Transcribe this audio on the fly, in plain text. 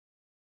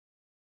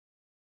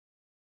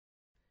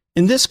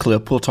In this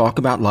clip, we'll talk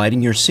about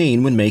lighting your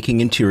scene when making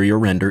interior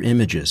render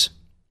images.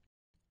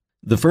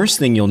 The first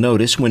thing you'll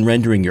notice when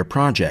rendering your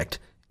project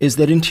is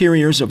that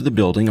interiors of the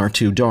building are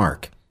too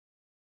dark,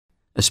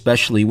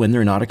 especially when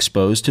they're not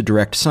exposed to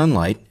direct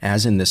sunlight,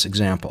 as in this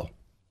example.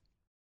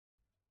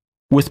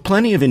 With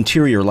plenty of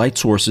interior light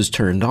sources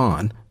turned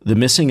on, the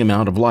missing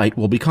amount of light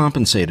will be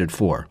compensated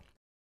for,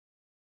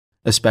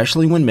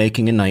 especially when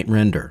making a night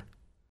render.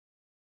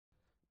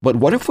 But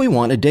what if we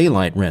want a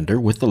daylight render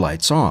with the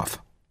lights off?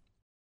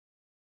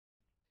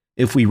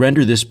 If we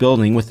render this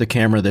building with the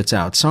camera that's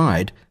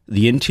outside,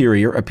 the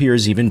interior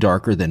appears even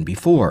darker than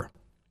before.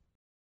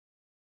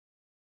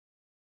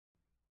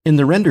 In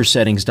the Render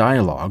Settings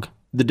dialog,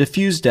 the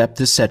diffuse depth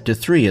is set to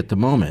 3 at the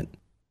moment,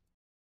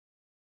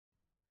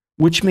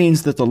 which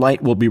means that the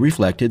light will be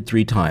reflected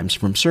 3 times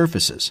from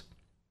surfaces.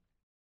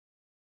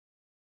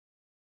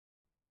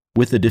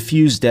 With a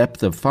diffuse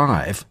depth of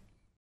 5,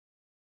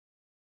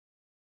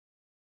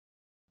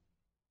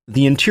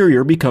 the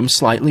interior becomes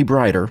slightly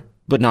brighter,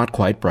 but not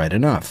quite bright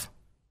enough.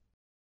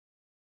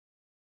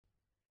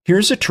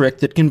 Here's a trick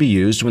that can be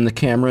used when the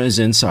camera is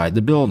inside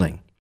the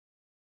building.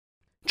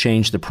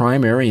 Change the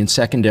primary and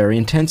secondary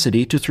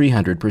intensity to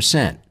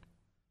 300%.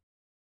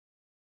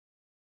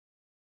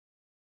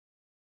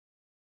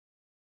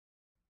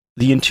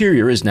 The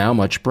interior is now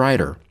much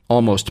brighter,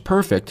 almost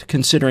perfect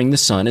considering the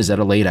sun is at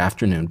a late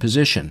afternoon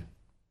position.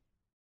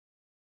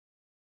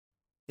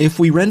 If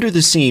we render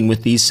the scene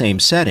with these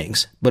same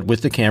settings, but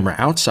with the camera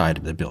outside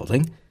of the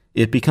building,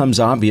 it becomes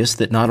obvious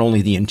that not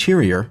only the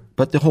interior,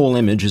 but the whole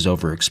image is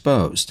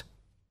overexposed.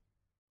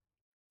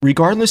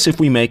 Regardless if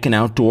we make an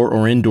outdoor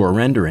or indoor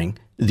rendering,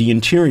 the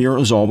interior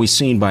is always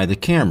seen by the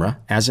camera,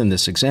 as in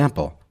this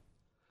example.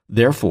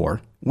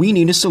 Therefore, we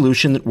need a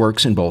solution that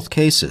works in both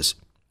cases.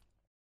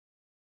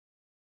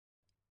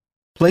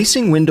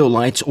 Placing window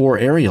lights or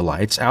area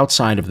lights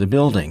outside of the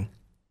building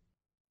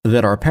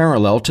that are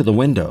parallel to the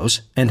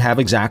windows and have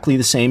exactly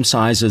the same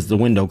size as the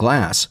window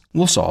glass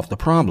will solve the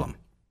problem.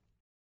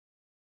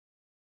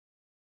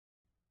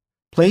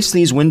 Place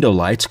these window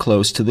lights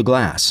close to the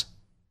glass.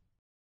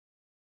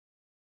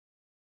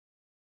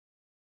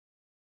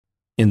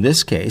 In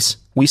this case,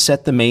 we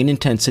set the main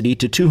intensity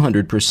to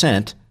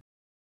 200%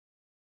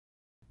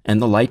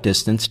 and the light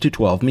distance to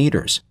 12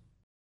 meters.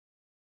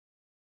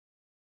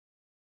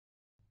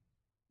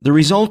 The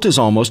result is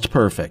almost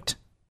perfect.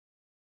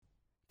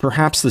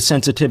 Perhaps the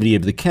sensitivity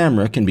of the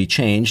camera can be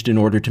changed in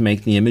order to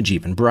make the image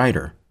even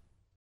brighter.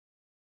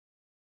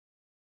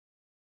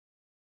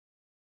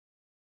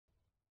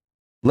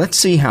 Let's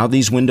see how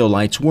these window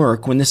lights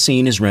work when the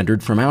scene is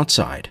rendered from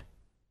outside.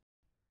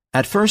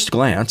 At first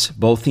glance,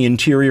 both the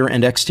interior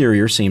and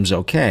exterior seems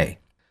okay,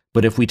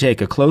 but if we take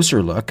a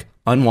closer look,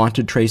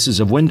 unwanted traces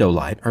of window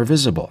light are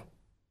visible.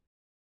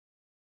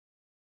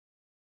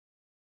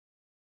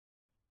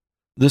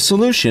 The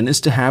solution is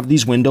to have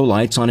these window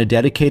lights on a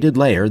dedicated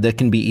layer that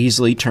can be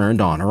easily turned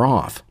on or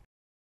off.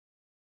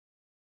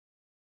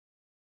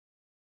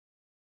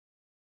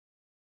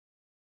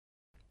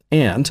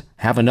 And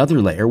have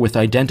another layer with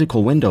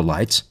identical window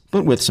lights,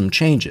 but with some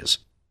changes.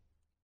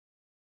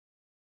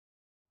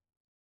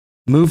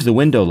 Move the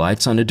window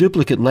lights on a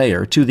duplicate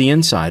layer to the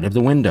inside of the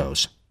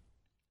windows.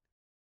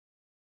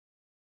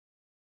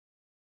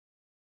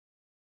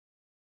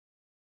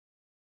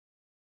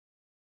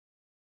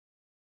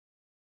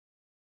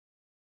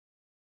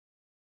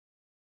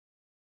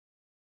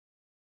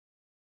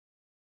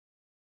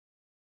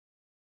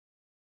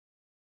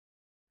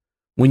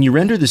 When you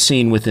render the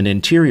scene with an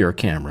interior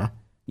camera,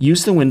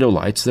 use the window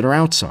lights that are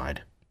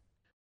outside.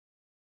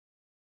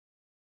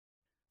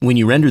 When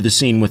you render the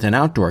scene with an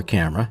outdoor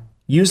camera,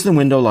 use the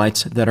window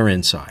lights that are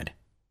inside.